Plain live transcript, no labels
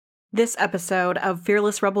This episode of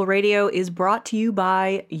Fearless Rebel Radio is brought to you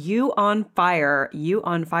by You on Fire. You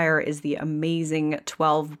on Fire is the amazing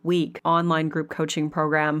 12-week online group coaching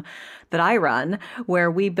program that I run, where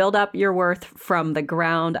we build up your worth from the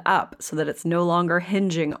ground up so that it's no longer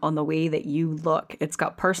hinging on the way that you look. It's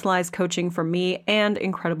got personalized coaching from me and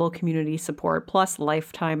incredible community support, plus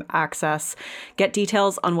lifetime access. Get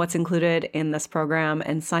details on what's included in this program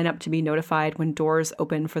and sign up to be notified when doors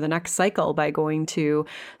open for the next cycle by going to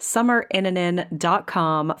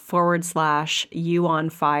summerinnanen.com/you on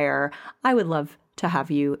fire. I would love to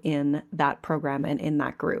have you in that program and in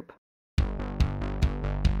that group.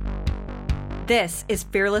 This is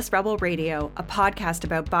Fearless Rebel Radio, a podcast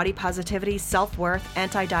about body positivity, self-worth,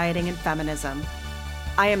 anti-dieting, and feminism.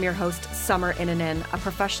 I am your host, Summer Innanen, a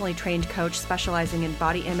professionally trained coach specializing in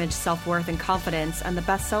body image, self-worth, and confidence, and the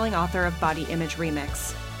best-selling author of Body Image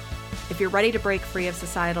Remix. If you're ready to break free of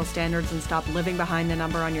societal standards and stop living behind the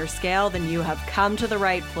number on your scale, then you have come to the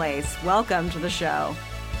right place. Welcome to the show.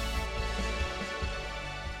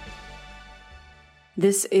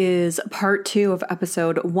 This is part 2 of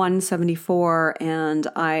episode 174, and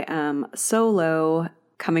I am solo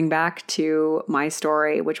coming back to my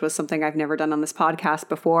story, which was something I've never done on this podcast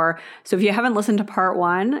before. So if you haven't listened to part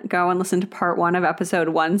 1, go and listen to part 1 of episode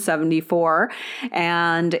 174.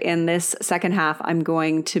 And in this second half, I'm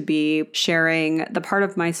going to be sharing the part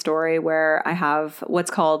of my story where I have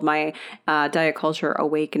what's called my diet culture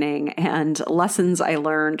awakening and lessons I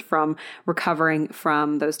learned from recovering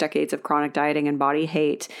from those decades of chronic dieting and body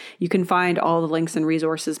hate. You can find all the links and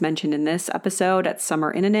resources mentioned in this episode at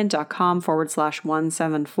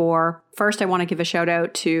summerinnanen.com/174. First, I want to give a shout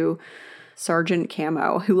out to Sergeant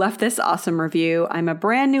Camo, who left this awesome review. I'm a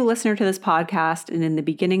brand new listener to this podcast and in the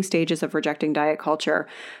beginning stages of rejecting diet culture.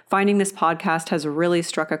 Finding this podcast has really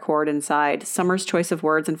struck a chord inside. Summer's choice of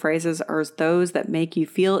words and phrases are those that make you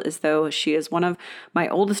feel as though she is one of my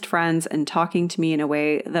oldest friends and talking to me in a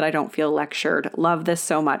way that I don't feel lectured. Love this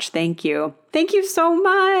so much. Thank you. Thank you so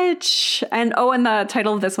much. And the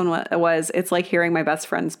title of this one was, It's Like Hearing My Best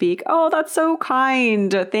Friend Speak. Oh, that's so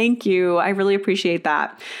kind. Thank you. I really appreciate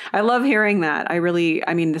that. I love hearing that.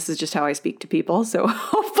 This is just how I speak to people. So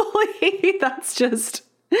hopefully that's just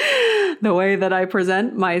the way that I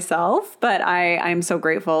present myself. But I'm so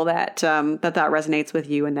grateful that that resonates with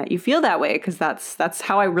you and that you feel that way, because that's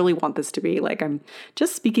how I really want this to be. Like, I'm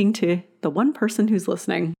just speaking to the one person who's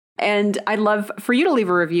listening. And I'd love for you to leave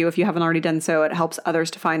a review if you haven't already done so. It helps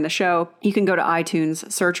others to find the show. You can go to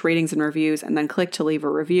iTunes, search ratings and reviews, and then click to leave a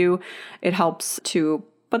review. It helps to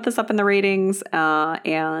put this up in the ratings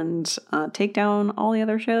and take down all the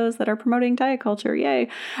other shows that are promoting diet culture. Yay.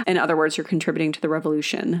 In other words, you're contributing to the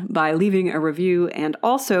revolution by leaving a review and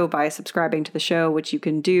also by subscribing to the show, which you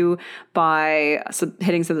can do by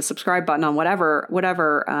hitting the subscribe button on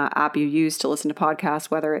whatever app you use to listen to podcasts,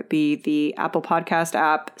 whether it be the Apple Podcast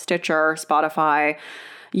app, Stitcher, Spotify,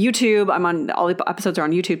 YouTube. All the episodes are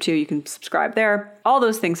on YouTube too. You can subscribe there. All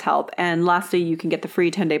those things help. And lastly, you can get the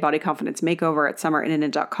free 10-day body confidence makeover at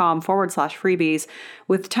summerinnanen.com/freebies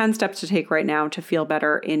with 10 steps to take right now to feel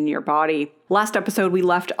better in your body. Last episode, we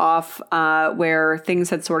left off where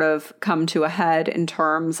things had sort of come to a head in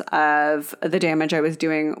terms of the damage I was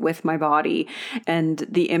doing with my body and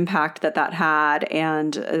the impact that had,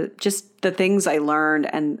 and just the things I learned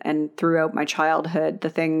and throughout my childhood,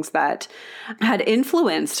 the things that had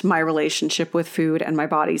influenced my relationship with food and my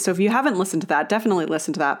body. So if you haven't listened to that, definitely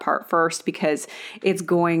listen to that part first, because it's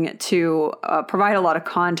going to provide a lot of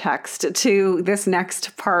context to this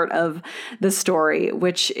next part of the story,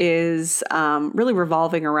 which is really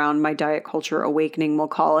revolving around my diet culture awakening, we'll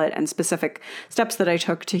call it, and specific steps that I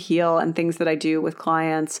took to heal and things that I do with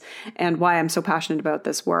clients and why I'm so passionate about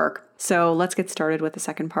this work. So let's get started with the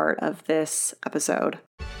second part of this episode.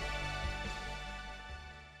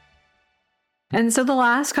 And so the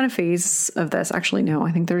last kind of phase of this, actually, no,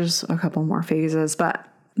 I think there's a couple more phases, but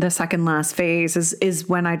the second last phase is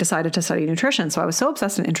when I decided to study nutrition. So I was so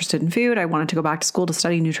obsessed and interested in food. I wanted to go back to school to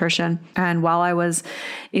study nutrition. And while I was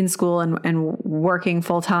in school and working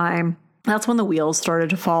full time, that's when the wheels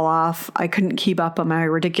started to fall off. I couldn't keep up on my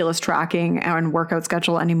ridiculous tracking and workout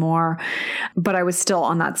schedule anymore, but I was still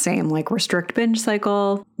on that same restrict binge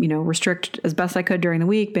cycle, restrict as best I could during the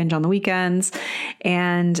week, binge on the weekends.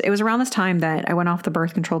 And it was around this time that I went off the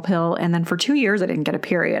birth control pill. And then for 2 years, I didn't get a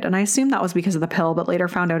period. And I assumed that was because of the pill, but later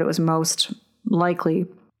found out it was most likely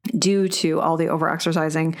due to all the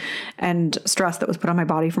overexercising and stress that was put on my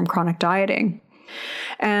body from chronic dieting.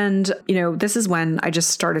 And, this is when I just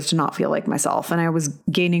started to not feel like myself, and I was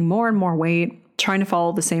gaining more and more weight, trying to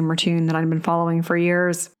follow the same routine that I'd been following for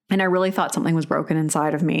years. And I really thought something was broken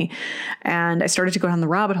inside of me. And I started to go down the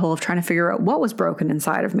rabbit hole of trying to figure out what was broken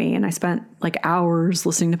inside of me. And I spent like hours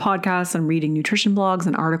listening to podcasts and reading nutrition blogs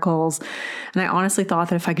and articles. And I honestly thought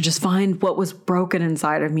that if I could just find what was broken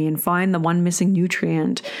inside of me and find the one missing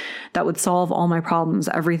nutrient that would solve all my problems,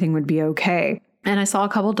 everything would be okay. And I saw a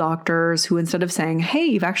couple doctors who, instead of saying, hey,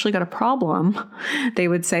 you've actually got a problem, they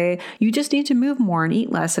would say, you just need to move more and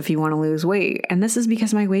eat less if you want to lose weight. And this is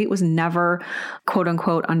because my weight was never, quote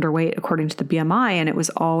unquote, underweight according to the BMI. And it was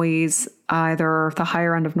always either the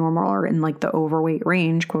higher end of normal or in like the overweight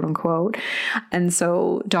range, quote unquote. And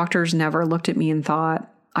so doctors never looked at me and thought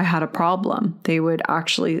I had a problem. They would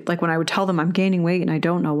actually, like when I would tell them I'm gaining weight and I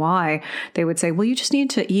don't know why, they would say, well, you just need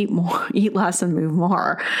to eat more, eat less and move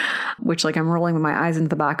more, which like I'm rolling with my eyes into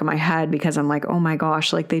the back of my head because I'm like, oh my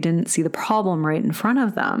gosh, like they didn't see the problem right in front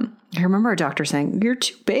of them. I remember a doctor saying, you're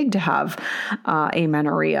too big to have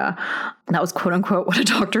amenorrhea. That was quote unquote what a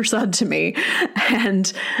doctor said to me.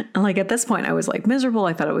 And like at this point I was like miserable.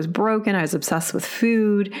 I thought I was broken. I was obsessed with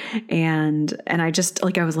food. And I just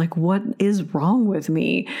like, I was like, what is wrong with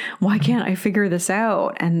me? Why can't I figure this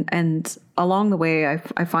out? And along the way,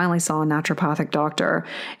 I finally saw a naturopathic doctor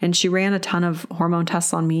and she ran a ton of hormone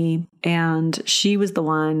tests on me. And she was the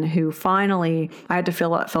one who finally, I had to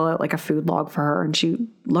fill out like a food log for her. And she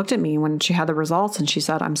looked at me when she had the results and she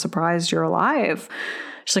said, I'm surprised you're alive.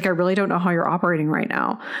 She's like, I really don't know how you're operating right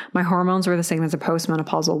now. My hormones were the same as a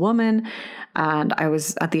postmenopausal woman. And I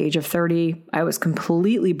was at the age of 30. I was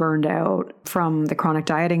completely burned out from the chronic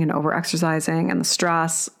dieting and over-exercising and the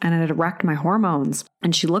stress, and it had wrecked my hormones.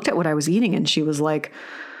 And she looked at what I was eating and she was like,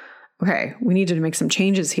 okay, we need to make some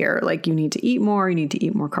changes here. Like you need to eat more. You need to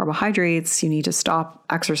eat more carbohydrates. You need to stop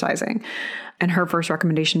exercising. And her first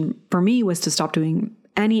recommendation for me was to stop doing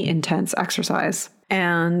any intense exercise.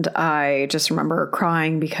 And I just remember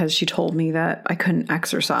crying because she told me that I couldn't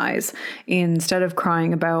exercise instead of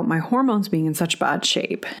crying about my hormones being in such bad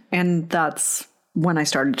shape. And that's when I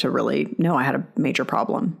started to really know I had a major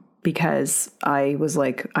problem, because I was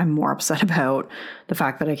like, I'm more upset about the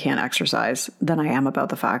fact that I can't exercise than I am about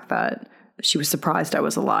the fact that she was surprised I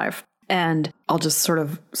was alive. And I'll just sort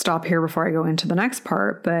of stop here before I go into the next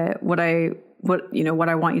part. But what I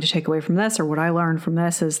want you to take away from this, or what I learned from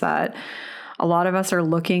this, is that a lot of us are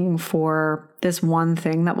looking for this one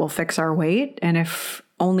thing that will fix our weight. And if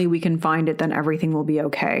only we can find it, then everything will be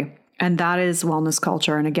okay. And that is wellness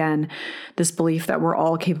culture. And again, this belief that we're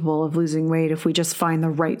all capable of losing weight if we just find the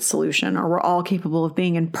right solution, or we're all capable of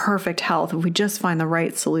being in perfect health if we just find the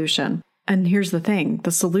right solution. And here's the thing,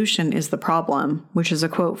 the solution is the problem, which is a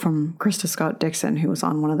quote from Krista Scott Dixon, who was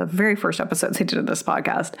on one of the very first episodes I did of this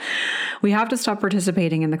podcast. We have to stop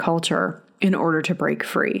participating in the culture in order to break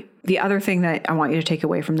free. The other thing that I want you to take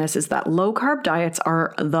away from this is that low carb diets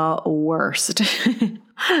are the worst.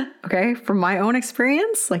 Okay. From my own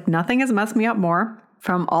experience, like nothing has messed me up more.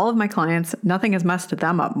 From all of my clients, nothing has messed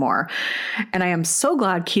them up more. And I am so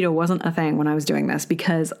glad keto wasn't a thing when I was doing this,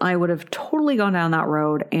 because I would have totally gone down that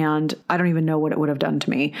road and I don't even know what it would have done to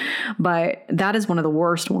me. But that is one of the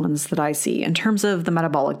worst ones that I see in terms of the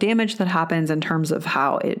metabolic damage that happens, in terms of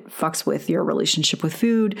how it fucks with your relationship with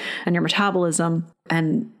food and your metabolism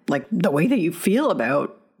and like the way that you feel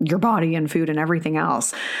about your body and food and everything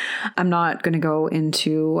else. I'm not going to go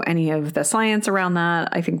into any of the science around that.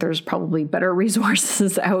 I think there's probably better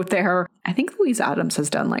resources out there. I think Louise Adams has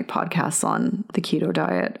done like podcasts on the keto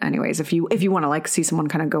diet. Anyways, if you want to like see someone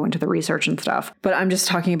kind of go into the research and stuff, but I'm just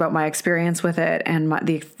talking about my experience with it and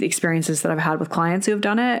the experiences that I've had with clients who have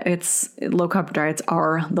done it. It's low carb diets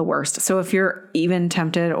are the worst. So if you're even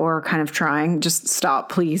tempted or kind of trying, just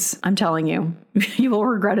stop, please. I'm telling you, you will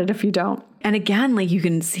regret it if you don't. And again, like you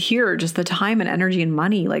can hear just the time and energy and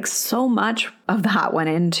money, like so much of that went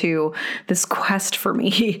into this quest for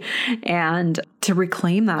me. And to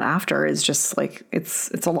reclaim that after is just like, it's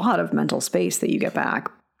a lot of mental space that you get back.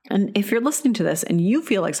 And if you're listening to this and you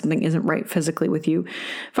feel like something isn't right physically with you,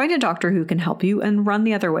 find a doctor who can help you and run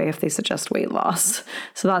the other way if they suggest weight loss.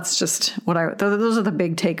 So that's just what those are the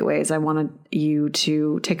big takeaways I wanted you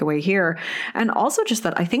to take away here. And also just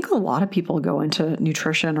that I think a lot of people go into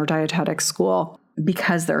nutrition or dietetics school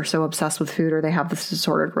because they're so obsessed with food, or they have this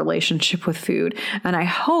disordered relationship with food. And I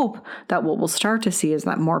hope that what we'll start to see is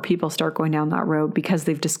that more people start going down that road because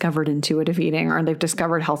they've discovered intuitive eating, or they've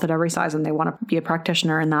discovered health at every size, and they want to be a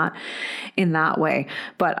practitioner in that way.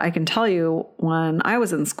 But I can tell you, when I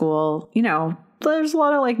was in school, there's a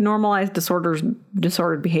lot of like normalized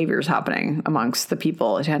disordered behaviors happening amongst the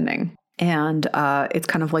people attending. And it's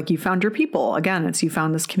kind of like you found your people. Again, it's you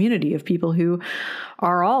found this community of people who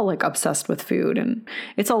are all like obsessed with food, and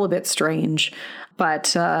it's all a bit strange,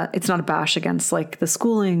 but it's not a bash against like the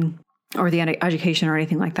schooling or the education or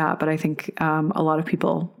anything like that. But I think a lot of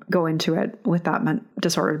people go into it with that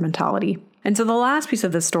disordered mentality. And so the last piece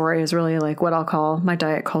of this story is really like what I'll call my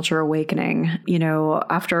diet culture awakening. You know,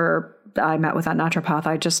 after I met with that naturopath,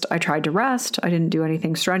 I tried to rest. I didn't do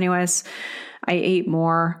anything strenuous. I ate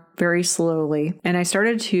more very slowly, and I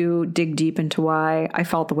started to dig deep into why I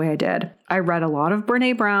felt the way I did. I read a lot of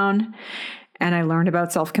Brené Brown, and I learned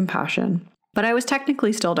about self-compassion. But I was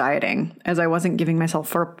technically still dieting, as I wasn't giving myself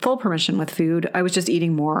full permission with food. I was just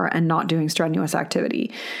eating more and not doing strenuous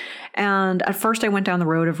activity. And at first I went down the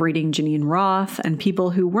road of reading Janine Roth and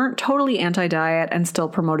people who weren't totally anti-diet and still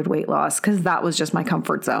promoted weight loss, because that was just my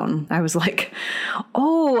comfort zone. I was like,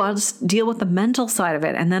 oh, I'll just deal with the mental side of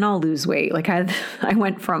it and then I'll lose weight. Like I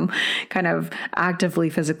went from kind of actively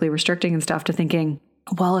physically restricting and stuff to thinking,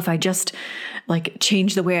 well, if I just like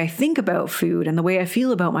change the way I think about food and the way I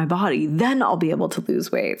feel about my body, then I'll be able to lose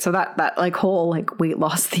weight. So that like whole like weight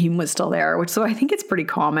loss theme was still there, so I think it's pretty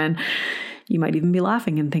common. You might even be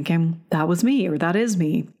laughing and thinking that was me or that is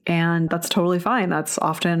me. And that's totally fine. That's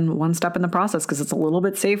often one step in the process because it's a little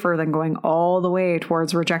bit safer than going all the way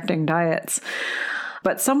towards rejecting diets.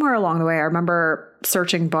 But somewhere along the way, I remember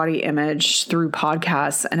searching body image through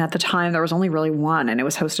podcasts. And at the time, there was only really one, and it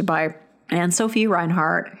was hosted by Anne-Sophie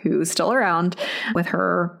Reinhardt, who's still around with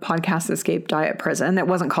her podcast, Escape Diet Prison. It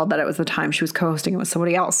wasn't called that at the time she was co-hosting. It was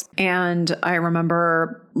somebody else. And I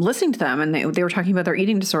remember listening to them, and they were talking about their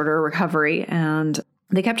eating disorder recovery. And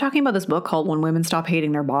they kept talking about this book called When Women Stop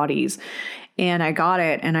Hating Their Bodies. And I got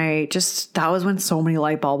it. And that was when so many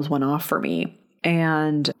light bulbs went off for me.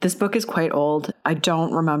 And this book is quite old. I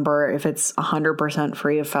don't remember if it's 100%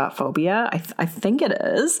 free of fat phobia. I think it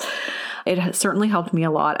is. It has certainly helped me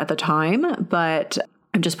a lot at the time, but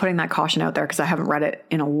I'm just putting that caution out there because I haven't read it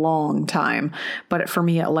in a long time. But for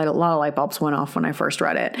me, a lot of light bulbs went off when I first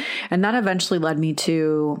read it. And that eventually led me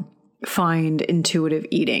to find intuitive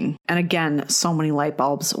eating. And again, so many light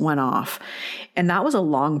bulbs went off. And that was a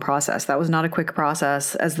long process. That was not a quick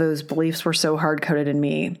process, as those beliefs were so hard-coded in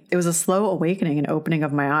me. It was a slow awakening and opening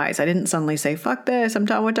of my eyes. I didn't suddenly say, fuck this, I'm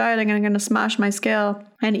done with dieting, and I'm going to smash my scale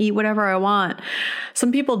and eat whatever I want.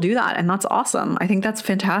 Some people do that, and that's awesome. I think that's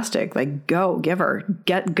fantastic. Like, go, give her,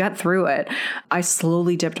 get through it. I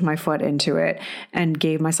slowly dipped my foot into it and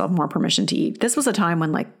gave myself more permission to eat. This was a time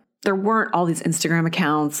when there weren't all these Instagram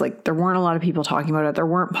accounts, there weren't a lot of people talking about it. There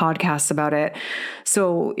weren't podcasts about it.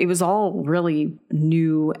 So it was all really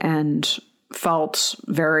new and felt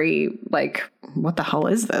very what the hell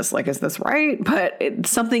is this? Is this right? But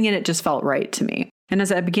something in it just felt right to me. And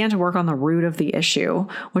as I began to work on the root of the issue,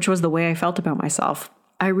 which was the way I felt about myself,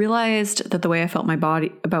 I realized that the way I felt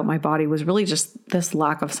about my body was really just this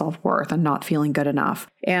lack of self-worth and not feeling good enough.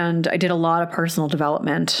 And I did a lot of personal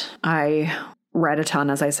development. I read a ton,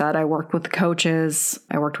 as I said. I worked with coaches.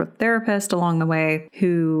 I worked with therapists along the way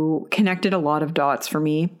who connected a lot of dots for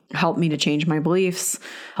me, helped me to change my beliefs,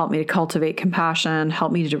 helped me to cultivate compassion,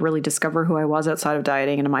 helped me to really discover who I was outside of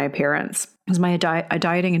dieting and my appearance. Because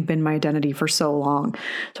dieting had been my identity for so long.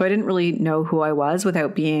 So I didn't really know who I was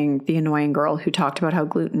without being the annoying girl who talked about how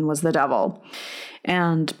gluten was the devil.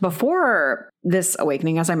 And before this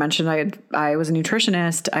awakening, as I mentioned, I was a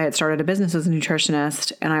nutritionist. I had started a business as a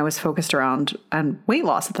nutritionist, and I was focused around weight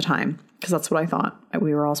loss at the time because that's what I thought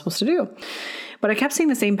we were all supposed to do. But I kept seeing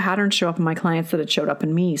the same patterns show up in my clients that had showed up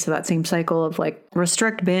in me. So that same cycle of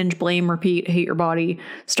restrict, binge, blame, repeat, hate your body,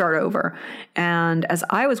 start over. And as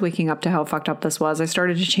I was waking up to how fucked up this was, I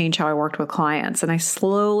started to change how I worked with clients. And I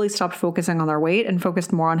slowly stopped focusing on their weight and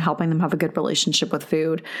focused more on helping them have a good relationship with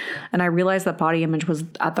food. And I realized that body image was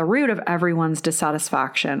at the root of everyone's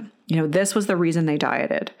dissatisfaction. This was the reason they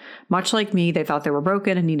dieted. Much like me, they thought they were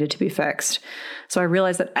broken and needed to be fixed. So I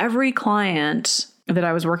realized that every client that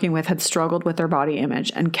I was working with had struggled with their body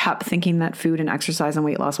image and kept thinking that food and exercise and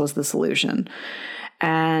weight loss was the solution.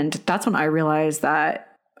 And that's when I realized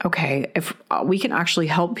that, okay, if we can actually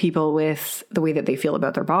help people with the way that they feel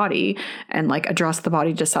about their body and address the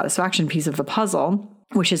body dissatisfaction piece of the puzzle,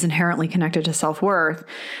 which is inherently connected to self-worth,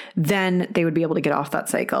 then they would be able to get off that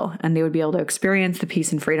cycle and they would be able to experience the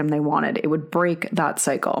peace and freedom they wanted. It would break that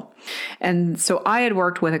cycle. And so I had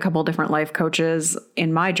worked with a couple different life coaches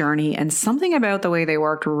in my journey, and something about the way they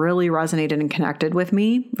worked really resonated and connected with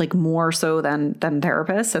me, more so than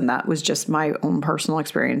therapists. And that was just my own personal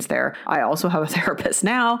experience there. I also have a therapist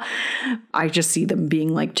now. I just see them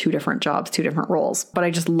being two different jobs, two different roles. But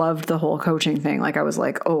I just loved the whole coaching thing. I was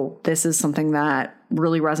oh, this is something that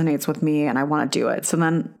really resonates with me and I want to do it. So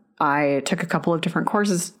then I took a couple of different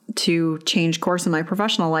courses to change course in my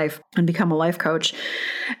professional life and become a life coach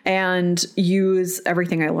and use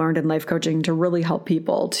everything I learned in life coaching to really help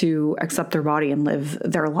people to accept their body and live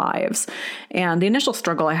their lives. And the initial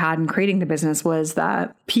struggle I had in creating the business was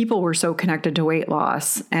that people were so connected to weight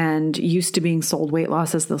loss and used to being sold weight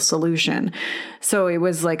loss as the solution. So it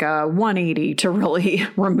was like a 180 to really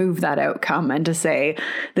remove that outcome and to say,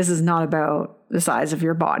 this is not about the size of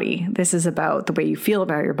your body. This is about the way you feel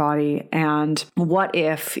about your body. And what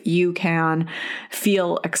if you can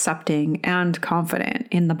feel accepting and confident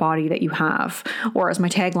in the body that you have? Or as my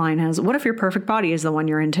tagline is, what if your perfect body is the one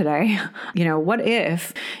you're in today? What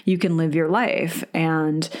if you can live your life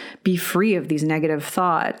and be free of these negative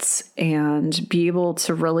thoughts and be able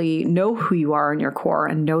to really know who you are in your core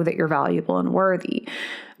and know that you're valuable and worthy?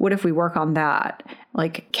 What if we work on that?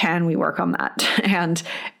 Can we work on that? And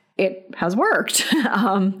it has worked.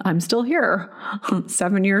 I'm still here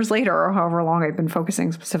 7 years later, or however long I've been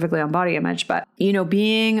focusing specifically on body image. But,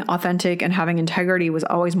 being authentic and having integrity was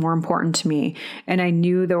always more important to me. And I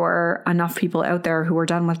knew there were enough people out there who were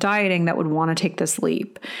done with dieting that would want to take this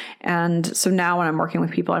leap. And so now when I'm working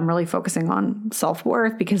with people, I'm really focusing on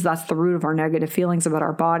self-worth because that's the root of our negative feelings about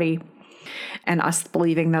our body and us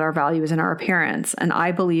believing that our value is in our appearance. And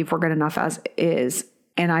I believe we're good enough as is.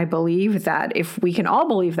 And I believe that if we can all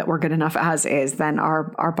believe that we're good enough as is, then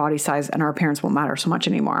our body size and our appearance won't matter so much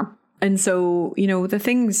anymore. And so, the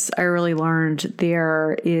things I really learned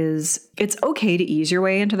there is it's okay to ease your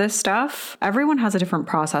way into this stuff. Everyone has a different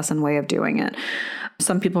process and way of doing it.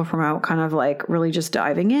 Some people promote kind of really just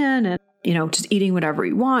diving in and just eating whatever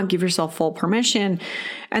you want, give yourself full permission.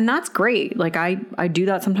 And that's great. I do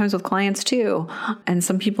that sometimes with clients too. And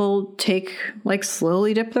some people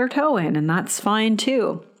slowly dip their toe in, and that's fine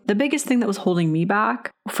too. The biggest thing that was holding me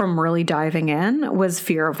back from really diving in was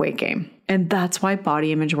fear of weight gain. And that's why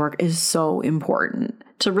body image work is so important.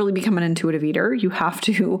 To really become an intuitive eater, you have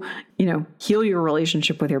to, heal your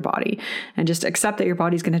relationship with your body and just accept that your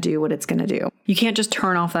body's going to do what it's going to do. You can't just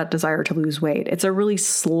turn off that desire to lose weight. It's a really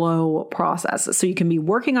slow process. So you can be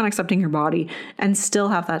working on accepting your body and still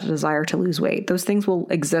have that desire to lose weight. Those things will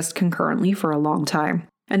exist concurrently for a long time.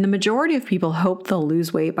 And the majority of people hope they'll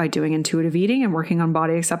lose weight by doing intuitive eating and working on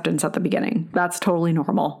body acceptance at the beginning. That's totally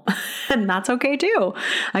normal. And that's okay too.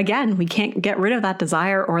 Again, we can't get rid of that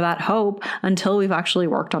desire or that hope until we've actually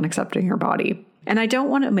worked on accepting your body. And I don't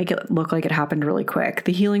want to make it look like it happened really quick.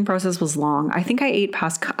 The healing process was long. I think I ate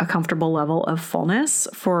past a comfortable level of fullness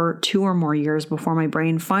for 2 or more years before my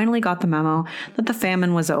brain finally got the memo that the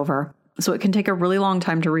famine was over. So it can take a really long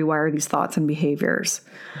time to rewire these thoughts and behaviors.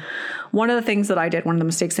 One of the things that I did, one of the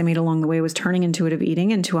mistakes I made along the way was turning intuitive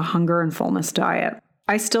eating into a hunger and fullness diet.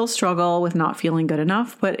 I still struggle with not feeling good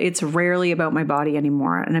enough, but it's rarely about my body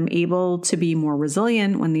anymore. And I'm able to be more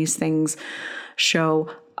resilient when these things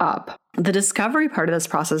show up. The discovery part of this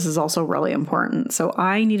process is also really important. So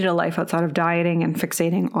I needed a life outside of dieting and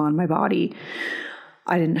fixating on my body.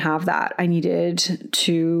 I didn't have that. I needed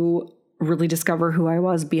to really discover who I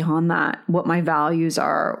was beyond that, what my values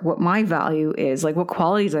are, what my value is, what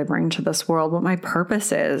qualities I bring to this world, what my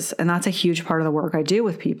purpose is. And that's a huge part of the work I do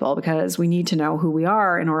with people because we need to know who we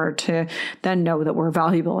are in order to then know that we're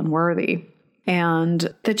valuable and worthy.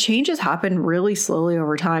 And the changes happen really slowly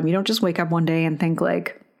over time. You don't just wake up one day and think oh,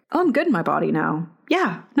 I'm good in my body now.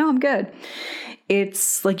 Yeah, no, I'm good.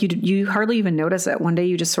 It's you hardly even notice it. One day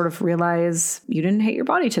you just sort of realize you didn't hate your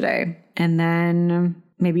body today. And then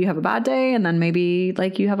maybe you have a bad day, and then maybe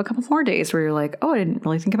you have a couple more days where you're oh, I didn't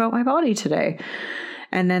really think about my body today.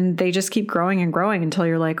 And then they just keep growing and growing until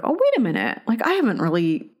you're oh, wait a minute. I haven't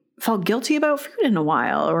really felt guilty about food in a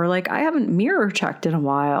while, or I haven't mirror checked in a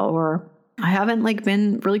while, or I haven't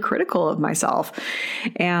been really critical of myself.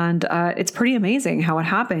 And it's pretty amazing how it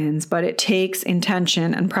happens, but it takes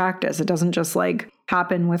intention and practice. It doesn't just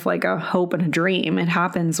happen with a hope and a dream. It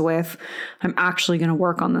happens with, I'm actually going to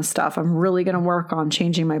work on this stuff. I'm really going to work on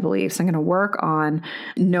changing my beliefs. I'm going to work on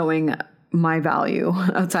knowing my value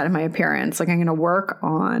outside of my appearance. I'm going to work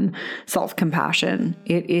on self-compassion.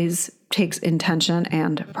 It takes intention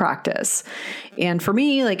and practice. And for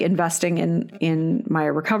me, investing in my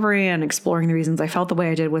recovery and exploring the reasons I felt the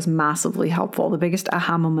way I did was massively helpful. The biggest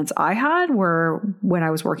aha moments I had were when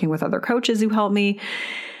I was working with other coaches who helped me.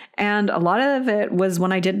 And a lot of it was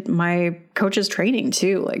when I did my coach's training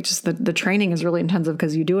too. Just the training is really intensive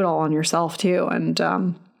because you do it all on yourself too.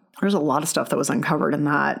 And there's a lot of stuff that was uncovered in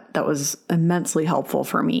that was immensely helpful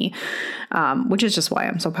for me, which is just why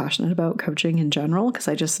I'm so passionate about coaching in general, because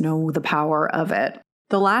I just know the power of it.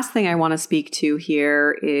 The last thing I want to speak to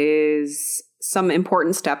here is some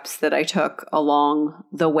important steps that I took along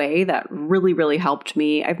the way that really, really helped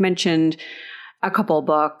me. I've mentioned a couple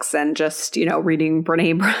books and just, reading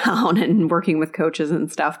Brene Brown and working with coaches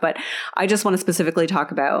and stuff, but I just want to specifically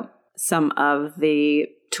talk about some of the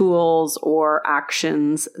tools or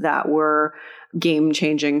actions that were game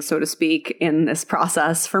changing, so to speak, in this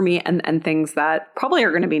process for me, and things that probably are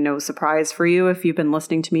going to be no surprise for you if you've been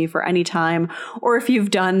listening to me for any time, or if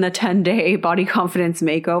you've done the 10-day body confidence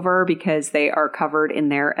makeover, because they are covered in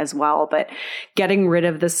there as well. But getting rid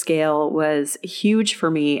of the scale was huge for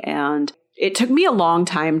me, and it took me a long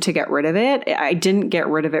time to get rid of it. I didn't get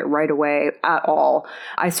rid of it right away at all.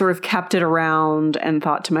 I sort of kept it around and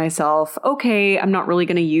thought to myself, okay, I'm not really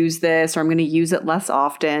going to use this, or I'm going to use it less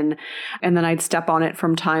often. And then I'd step on it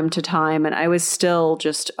from time to time. And I was still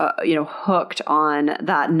just, hooked on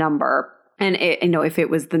that number. And if it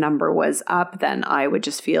was the number was up, then I would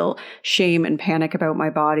just feel shame and panic about my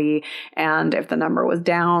body. And if the number was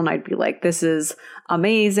down, I'd be like, this is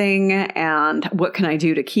amazing. And what can I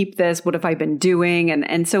do to keep this? What have I been doing?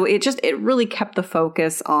 And so it really kept the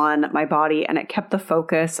focus on my body, and it kept the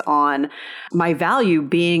focus on my value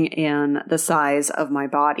being in the size of my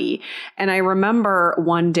body. And I remember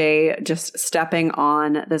one day just stepping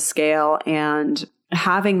on the scale and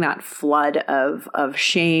having that flood of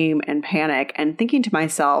shame and panic, and thinking to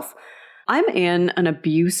myself, I'm in an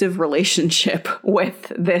abusive relationship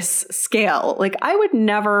with this scale. Like, I would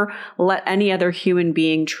never let any other human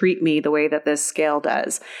being treat me the way that this scale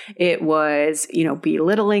does. It was,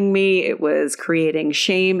 belittling me. It was creating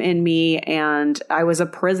shame in me, and I was a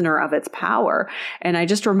prisoner of its power. And I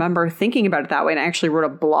just remember thinking about it that way. And I actually wrote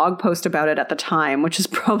a blog post about it at the time, which is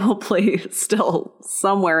probably still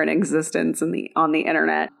somewhere in existence on the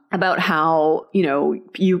internet, about how,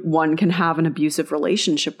 one can have an abusive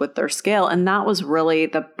relationship with their scale. And that was really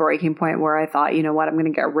the breaking point where I thought, you know what, I'm going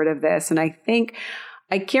to get rid of this. And I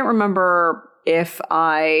can't remember if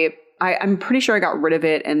I'm pretty sure I got rid of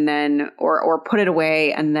it and then, or put it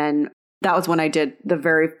away. And then that was when I did the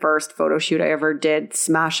very first photo shoot I ever did,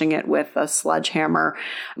 smashing it with a sledgehammer.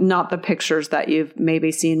 Not the pictures that you've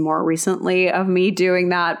maybe seen more recently of me doing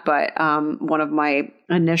that, but one of my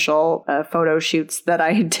initial photo shoots that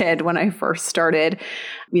I did when I first started,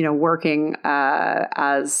 working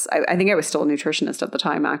as, I think I was still a nutritionist at the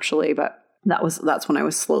time, actually, but that's when I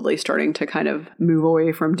was slowly starting to kind of move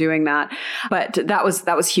away from doing that. But that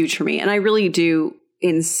was huge for me. And I really do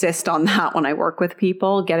insist on that when I work with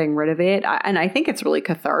people, getting rid of it. And I think it's really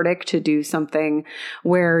cathartic to do something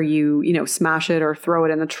where you smash it or throw it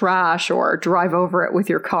in the trash or drive over it with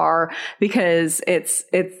your car, because it's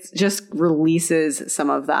just releases some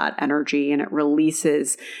of that energy, and it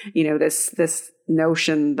releases, this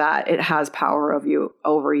notion that it has power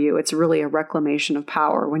over you. It's really a reclamation of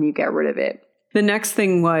power when you get rid of it. The next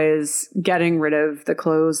thing was getting rid of the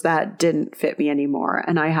clothes that didn't fit me anymore.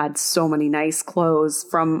 And I had so many nice clothes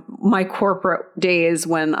from my corporate days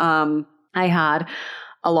when I had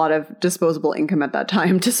a lot of disposable income at that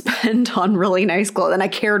time to spend on really nice clothes. And I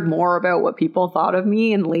cared more about what people thought of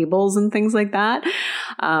me and labels and things like that.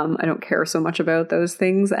 I don't care so much about those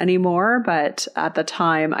things anymore. But at the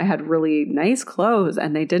time, I had really nice clothes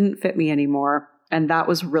and they didn't fit me anymore. And that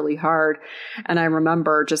was really hard. And I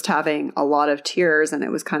remember just having a lot of tears, and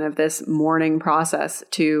it was kind of this mourning process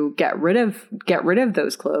to get rid of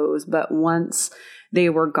those clothes. But once they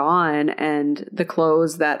were gone, and the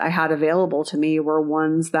clothes that I had available to me were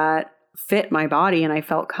ones that fit my body and I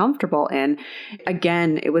felt comfortable in,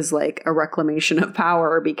 again, it was like a reclamation of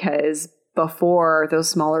power, because before, those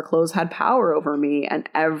smaller clothes had power over me. And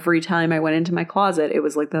every time I went into my closet, it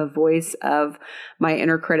was like the voice of my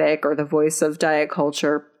inner critic, or the voice of diet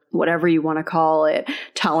culture, whatever you want to call it,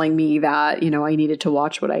 telling me that, I needed to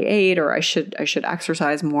watch what I ate, or I should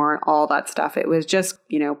exercise more, and all that stuff. It was just,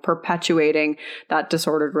 perpetuating that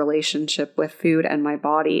disordered relationship with food and my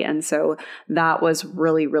body. And so that was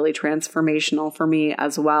really, really transformational for me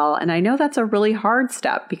as well. And I know that's a really hard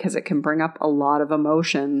step because it can bring up a lot of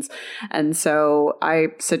emotions. And so I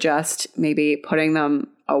suggest maybe putting them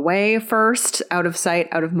away first, out of sight,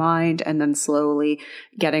 out of mind, and then slowly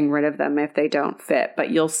getting rid of them if they don't fit. But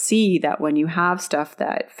you'll see that when you have stuff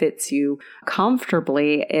that fits you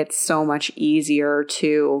comfortably, it's so much easier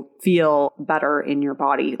to feel better in your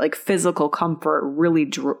body. Like, physical comfort really,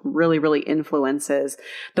 really, really influences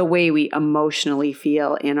the way we emotionally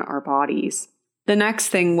feel in our bodies. The next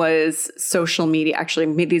thing was social media.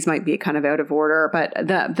 Actually, these might be kind of out of order, but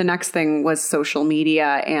the next thing was social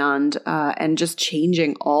media and just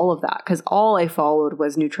changing all of that, because all I followed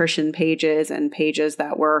was nutrition pages and pages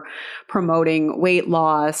that were promoting weight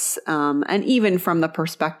loss, and even from the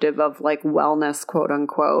perspective of like wellness, quote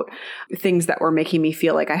unquote, things that were making me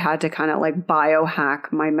feel like I had to kind of like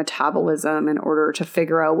biohack my metabolism in order to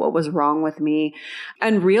figure out what was wrong with me,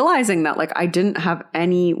 and realizing that like I didn't have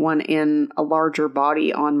anyone in a larger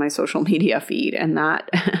body on my social media feed, and that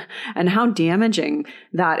and how damaging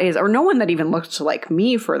that is, or no one that even looked like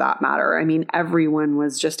me for that matter. I mean, everyone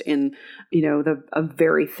was just in, a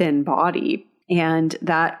very thin body. And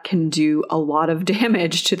that can do a lot of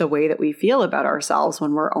damage to the way that we feel about ourselves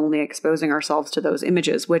when we're only exposing ourselves to those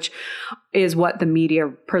images, which is what the media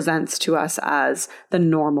presents to us as the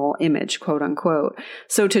normal image, quote unquote.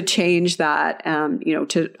 So to change that,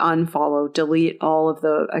 to unfollow, delete all of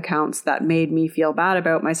the accounts that made me feel bad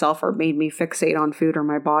about myself or made me fixate on food or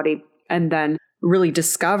my body, and then really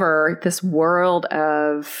discover this world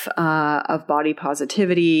of body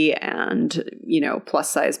positivity and, plus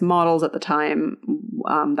size models at the time.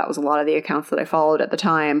 That was a lot of the accounts that I followed at the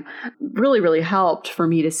time. Really, really helped for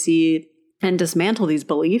me to see and dismantle these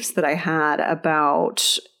beliefs that I had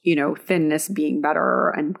about, thinness being better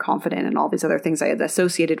and confident and all these other things I had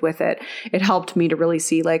associated with it. It helped me to really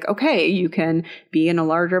see like, okay, you can be in a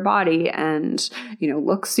larger body and,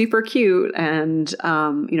 look super cute and,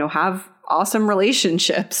 have awesome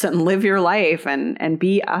relationships and live your life and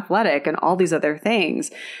be athletic and all these other things.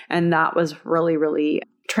 And that was really, really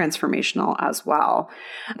transformational as well.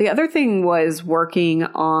 The other thing was working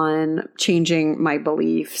on changing my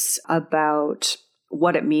beliefs about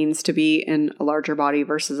what it means to be in a larger body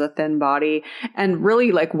versus a thin body, and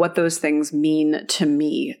really like what those things mean to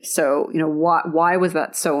me. So, why was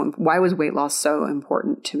weight loss so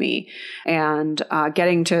important to me, and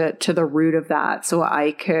getting to the root of that so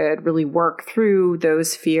I could really work through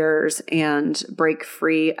those fears and break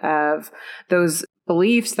free of those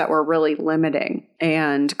beliefs that were really limiting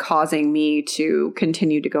and causing me to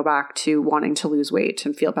continue to go back to wanting to lose weight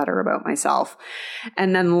and feel better about myself.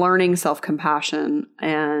 And then learning self-compassion.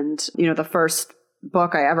 And, the first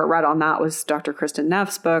book I ever read on that was Dr. Kristin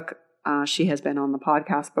Neff's book. She has been on the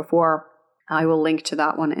podcast before. I will link to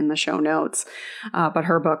that one in the show notes. But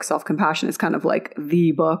her book, Self-Compassion, is kind of like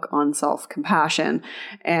the book on self-compassion.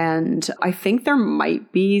 And I think there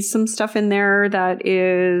might be some stuff in there that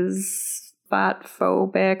is fat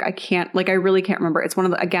phobic. I really can't remember. It's one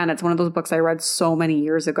of those books I read so many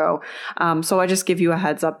years ago. So I just give you a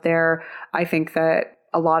heads up there. I think that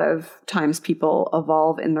a lot of times people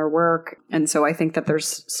evolve in their work. And so I think that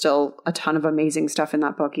there's still a ton of amazing stuff in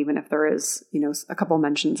that book, even if there is, a couple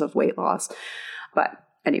mentions of weight loss. But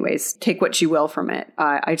anyways, take what you will from it.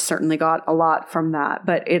 I certainly got a lot from that,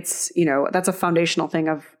 but it's, that's a foundational thing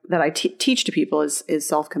that I teach to people is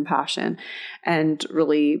self-compassion, and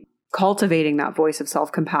really cultivating that voice of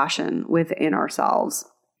self-compassion within ourselves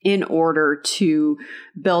in order to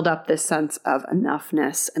build up this sense of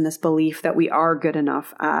enoughness and this belief that we are good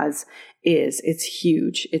enough as is. It's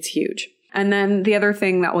huge. It's huge. And then the other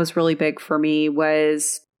thing that was really big for me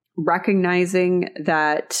was recognizing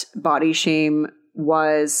that body shame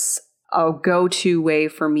was a go-to way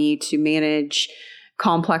for me to manage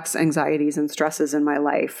complex anxieties and stresses in my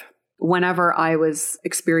life. Whenever I was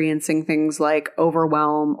experiencing things like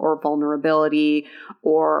overwhelm or vulnerability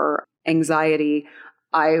or anxiety,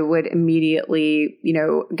 I would immediately,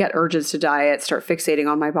 get urges to diet, start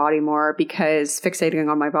fixating on my body more, because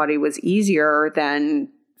fixating on my body was easier than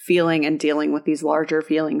feeling and dealing with these larger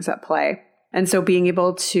feelings at play. And so being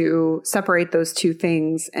able to separate those two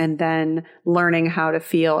things and then learning how to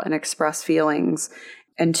feel and express feelings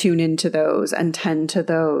and tune into those and tend to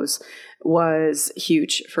those was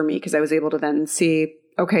huge for me, because I was able to then see,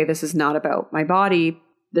 okay, this is not about my body.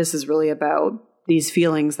 This is really about these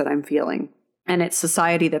feelings that I'm feeling. And it's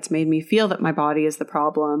society that's made me feel that my body is the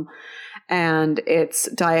problem. And it's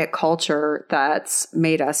diet culture that's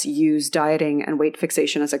made us use dieting and weight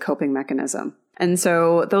fixation as a coping mechanism. And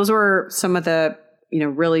so those were some of the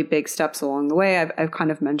really big steps along the way. I've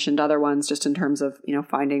kind of mentioned other ones just in terms of,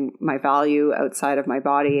 finding my value outside of my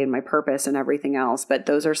body and my purpose and everything else. But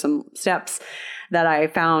those are some steps that I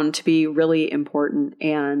found to be really important.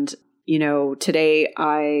 And, today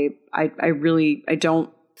I don't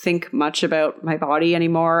think much about my body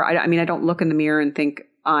anymore. I don't look in the mirror and think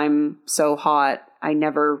I'm so hot. I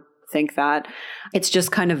never think that. It's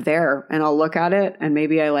just kind of there, and I'll look at it and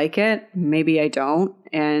maybe I like it, maybe I don't.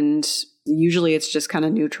 And usually it's just kind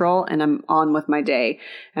of neutral, and I'm on with my day.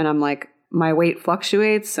 And I'm like, my weight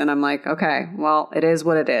fluctuates and I'm like, okay, well, it is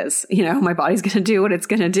what it is. My body's going to do what it's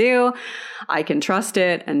going to do. I can trust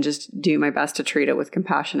it and just do my best to treat it with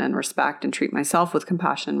compassion and respect and treat myself with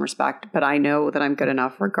compassion and respect. But I know that I'm good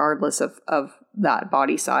enough regardless of that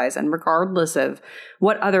body size and regardless of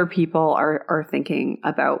what other people are thinking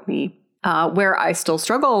about me. Where I still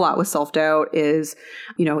struggle a lot with self-doubt is,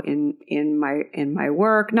 in my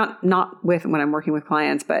work, not with when I'm working with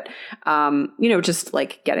clients, but, just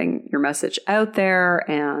like getting your message out there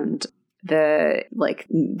and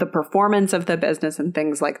the performance of the business and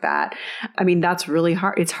things like that. I mean, that's really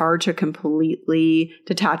hard. It's hard to completely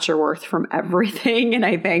detach your worth from everything. And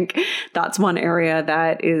I think that's one area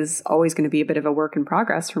that is always going to be a bit of a work in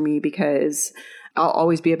progress for me, because I'll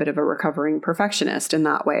always be a bit of a recovering perfectionist in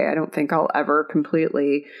that way. I don't think I'll ever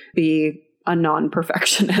completely be a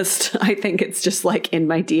non-perfectionist. I think it's just like in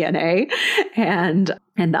my DNA, and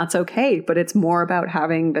that's okay. But it's more about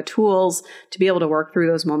having the tools to be able to work through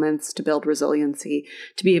those moments, to build resiliency,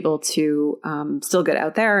 to be able to still get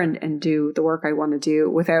out there and do the work I want to do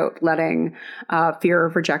without letting fear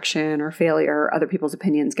of rejection or failure or other people's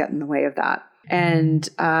opinions get in the way of that. And,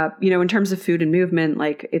 in terms of food and movement,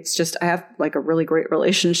 like it's just, I have like a really great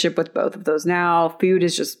relationship with both of those now. Food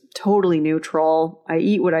is just totally neutral. I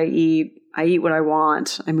eat what I eat. I eat what I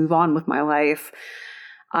want. I move on with my life.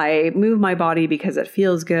 I move my body because it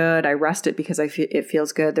feels good. I rest it because it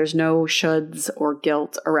feels good. There's no shoulds or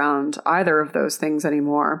guilt around either of those things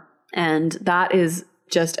anymore. And that is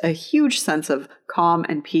just a huge sense of calm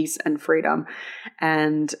and peace and freedom.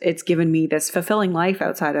 And it's given me this fulfilling life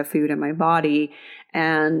outside of food and my body.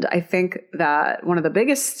 And I think that one of the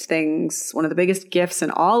biggest gifts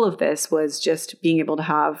in all of this was just being able to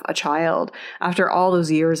have a child after all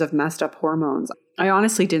those years of messed up hormones. I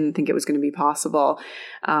honestly didn't think it was going to be possible.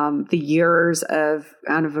 The years of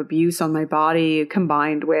kind of abuse on my body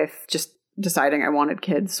combined with just deciding I wanted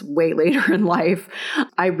kids way later in life,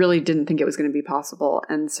 I really didn't think it was going to be possible.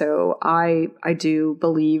 And so I do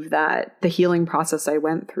believe that the healing process I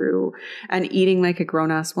went through and eating like a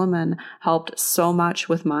grown-ass woman helped so much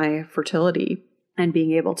with my fertility and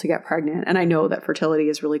being able to get pregnant. And I know that fertility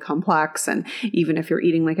is really complex. And even if you're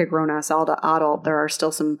eating like a grown-ass adult, there are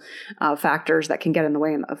still some factors that can get in the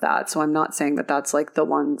way of that. So I'm not saying that that's like the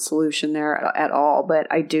one solution there at all. But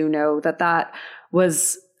I do know that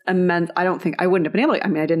was immense. I don't think I wouldn't have been able to, I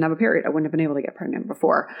didn't have a period. I wouldn't have been able to get pregnant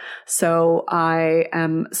before. So I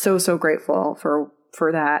am so grateful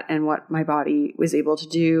for that and what my body was able to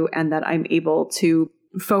do, and that I'm able to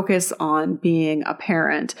focus on being a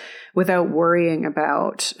parent without worrying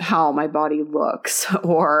about how my body looks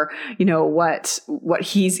or, what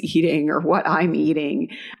he's eating or what I'm eating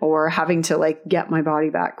or having to like get my body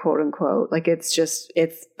back, quote unquote. Like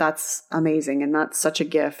that's amazing. And that's such a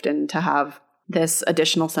gift. And to have this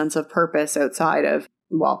additional sense of purpose outside of,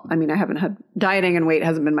 I haven't had dieting and weight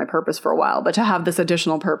hasn't been my purpose for a while, but to have this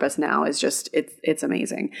additional purpose now is just, it's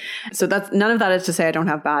amazing. So that's, none of that is to say I don't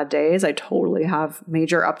have bad days. I totally have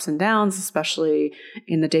major ups and downs, especially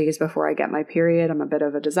in the days before I get my period. I'm a bit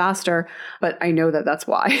of a disaster, but I know that that's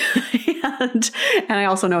why. and I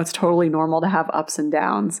also know it's totally normal to have ups and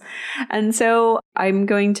downs. And so I'm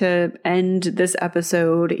going to end this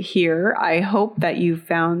episode here. I hope that you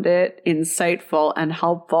found it insightful and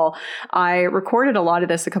helpful. I recorded a lot of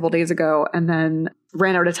this a couple days ago and then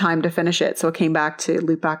ran out of time to finish it. So I came back to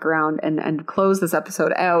loop back around and close this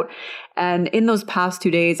episode out. And in those past 2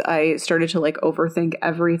 days, I started to like overthink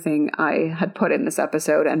everything I had put in this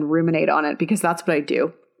episode and ruminate on it, because that's what I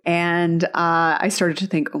do. And I started to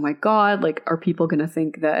think, oh my God, like, are people going to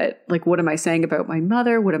think that, like, what am I saying about my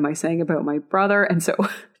mother? What am I saying about my brother? And so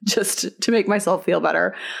just to make myself feel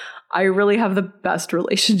better, I really have the best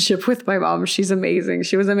relationship with my mom. She's amazing.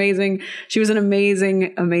 She was amazing. She was an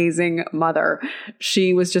amazing, amazing mother.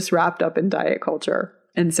 She was just wrapped up in diet culture.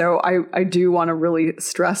 And so I do want to really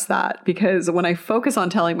stress that, because when I focus on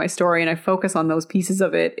telling my story and I focus on those pieces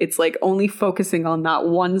of it, it's like only focusing on that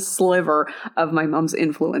one sliver of my mom's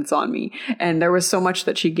influence on me. And there was so much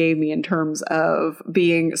that she gave me in terms of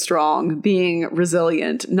being strong, being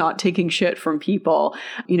resilient, not taking shit from people,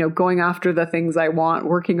 going after the things I want,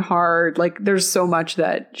 working hard. Like, there's so much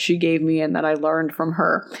that she gave me and that I learned from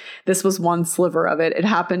her. This was one sliver of it. It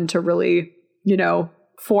happened to really,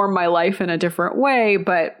 form my life in a different way,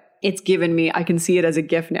 but it's given me, I can see it as a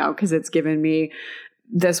gift now, because it's given me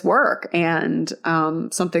this work and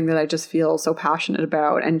something that I just feel so passionate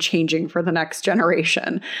about and changing for the next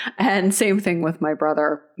generation. And same thing with my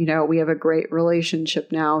brother. We have a great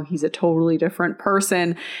relationship now. He's a totally different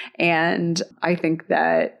person. And I think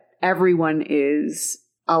that everyone is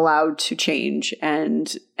allowed to change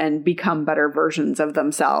and become better versions of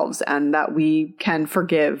themselves, and that we can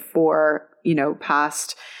forgive for,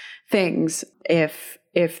 past things if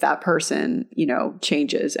that person,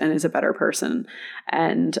 changes and is a better person.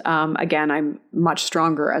 And again, I'm much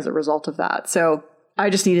stronger as a result of that. So I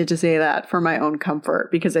just needed to say that for my own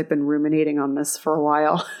comfort, because I've been ruminating on this for a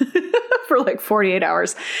while. For like 48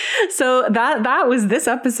 hours. So that was this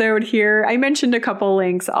episode here. I mentioned a couple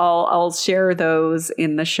links. I'll share those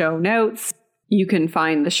in the show notes. You can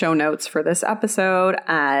find the show notes for this episode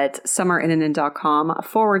at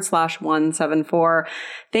summerinnanen.com/174.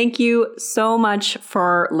 Thank you so much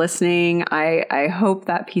for listening. I hope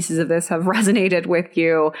that pieces of this have resonated with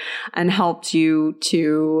you and helped you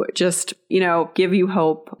to just, give you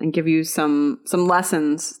hope and give you some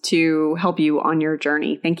lessons to help you on your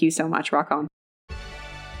journey. Thank you so much. Rock on.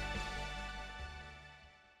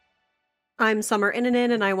 I'm Summer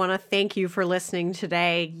Innanen, and I want to thank you for listening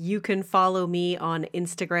today. You can follow me on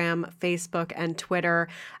Instagram, Facebook, and Twitter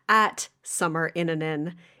at Summer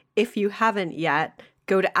Innanen. If you haven't yet,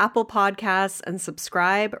 go to Apple Podcasts and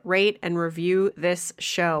subscribe, rate, and review this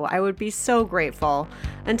show. I would be so grateful.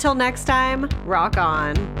 Until next time, rock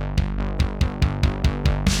on.